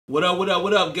What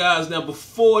up, guys? Now,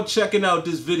 before checking out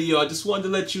this video, I just wanted to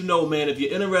let you know, man, if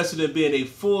you're interested in being a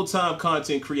full-time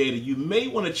content creator, you may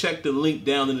want to check the link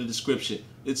down in the description.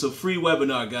 It's a free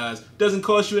webinar, guys. Doesn't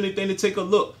cost you anything to take a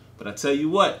look, but I tell you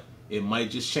what, it might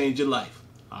just change your life.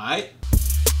 All right?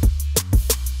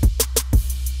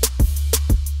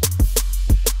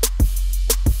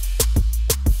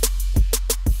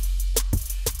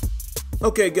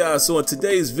 Okay guys, so in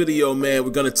today's video, man, we're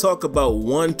going to talk about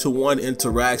one-to-one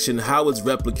interaction, how it's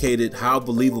replicated, how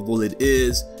believable it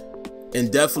is,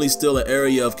 and definitely still an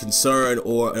area of concern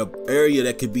or an area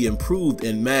that could be improved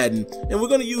in Madden. And we're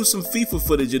going to use some FIFA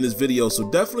footage in this video, so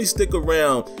definitely stick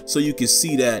around so you can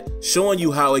see that, showing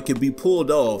you how it can be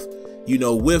pulled off, you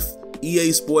know, with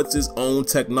EA Sports' own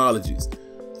technologies.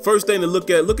 First thing to look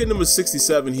at number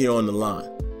 67 here on the line,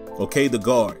 okay, the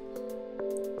guard.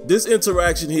 This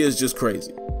interaction here is just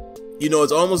crazy. You know,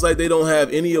 it's almost like they don't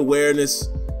have any awareness.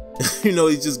 You know,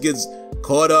 he just gets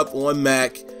caught up on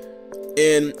Mac.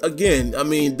 And again, I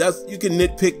mean, you can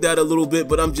nitpick that a little bit,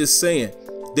 but I'm just saying,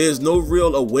 there's no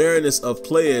real awareness of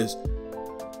players,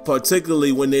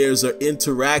 particularly when there's an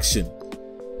interaction.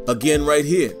 Again, right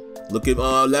here, look at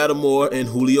Lattimore and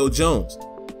Julio Jones.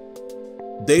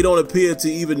 They don't appear to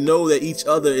even know that each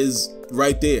other is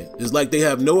right there. It's like they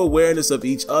have no awareness of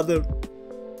each other.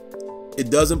 It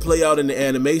doesn't play out in the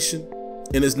animation,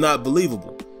 and it's not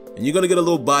believable. And you're gonna get a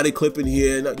little body clip in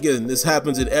here. And again, this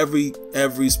happens in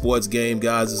every sports game,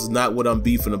 guys. This is not what I'm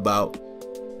beefing about,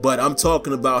 but I'm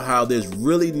talking about how there's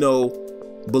really no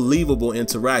believable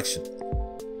interaction.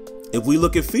 If we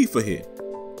look at FIFA here,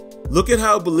 look at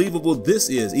how believable this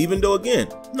is, even though, again,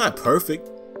 not perfect,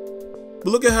 but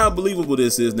look at how believable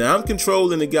this is. Now, I'm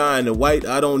controlling the guy in the white.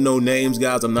 I don't know names,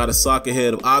 guys. I'm not a soccer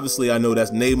head. Obviously, I know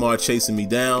that's Neymar chasing me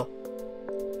down.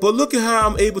 But look at how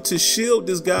I'm able to shield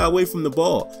this guy away from the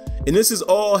ball. And this is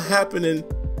all happening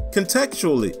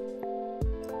contextually.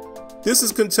 This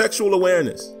is contextual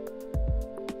awareness.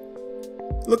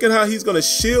 Look at how he's going to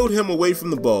shield him away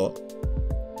from the ball.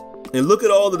 And look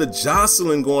at all of the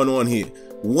jostling going on here.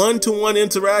 One-to-one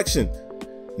interaction.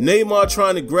 Neymar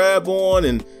trying to grab on,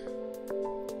 and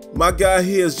my guy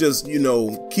here is just, you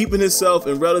know, keeping himself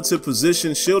in relative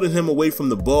position, shielding him away from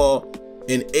the ball,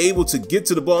 and able to get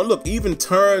to the ball. And look, even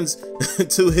turns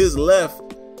to his left,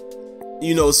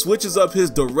 you know, switches up his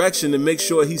direction to make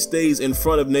sure he stays in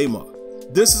front of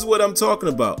Neymar. This is what I'm talking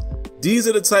about. These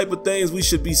are the type of things we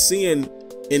should be seeing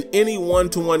in any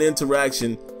one-to-one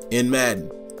interaction in Madden,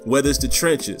 whether it's the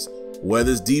trenches,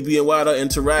 whether it's DB and wider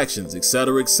interactions,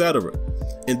 etc., etc.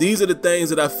 And these are the things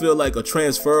that I feel like are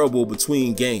transferable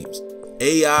between games.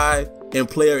 AI and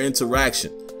player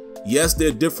interaction. Yes,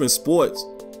 they're different sports,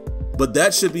 but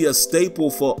that should be a staple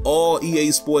for all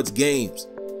EA Sports games.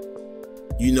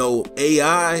 You know,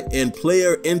 AI and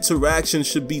player interaction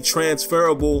should be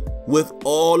transferable with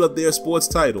all of their sports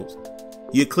titles.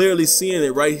 You're clearly seeing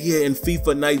it right here in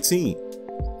FIFA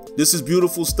 19. This is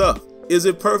beautiful stuff. Is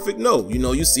it perfect? No. You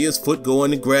know, you see his foot go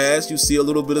in the grass. You see a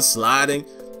little bit of sliding.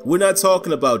 We're not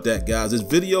talking about that, guys. It's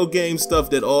video game stuff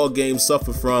that all games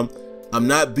suffer from. I'm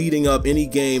not beating up any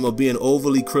game or being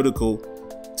overly critical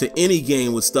to any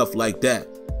game with stuff like that.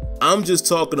 I'm just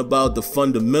talking about the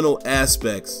fundamental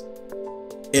aspects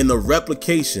and the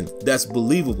replication that's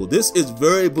believable. This is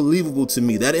very believable to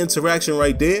me. That interaction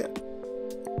right there.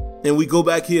 And we go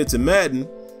back here to Madden.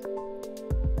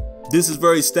 This is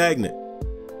very stagnant.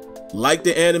 Like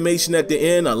the animation at the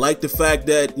end. I like the fact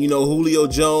that, you know, Julio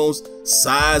Jones,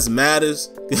 size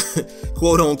matters,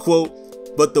 quote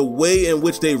unquote. But the way in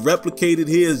which they replicated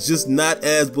here is just not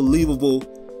as believable,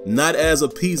 not as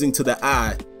appeasing to the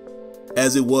eye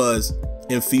as it was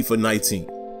in FIFA 19.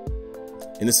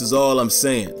 And this is all I'm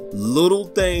saying. Little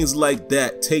things like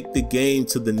that take the game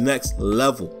to the next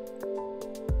level.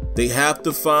 They have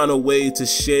to find a way to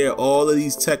share all of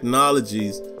these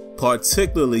technologies,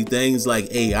 particularly things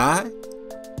like AI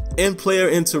and player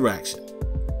interaction.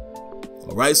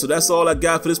 All right, so that's all I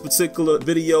got for this particular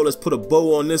video. Let's put a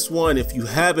bow on this one. If you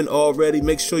haven't already,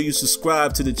 make sure you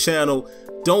subscribe to the channel.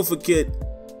 Don't forget,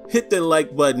 hit that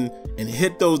like button and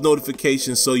hit those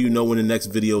notifications so you know when the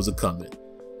next videos are coming.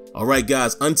 All right,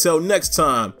 guys, until next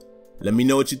time, let me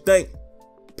know what you think.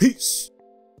 Peace.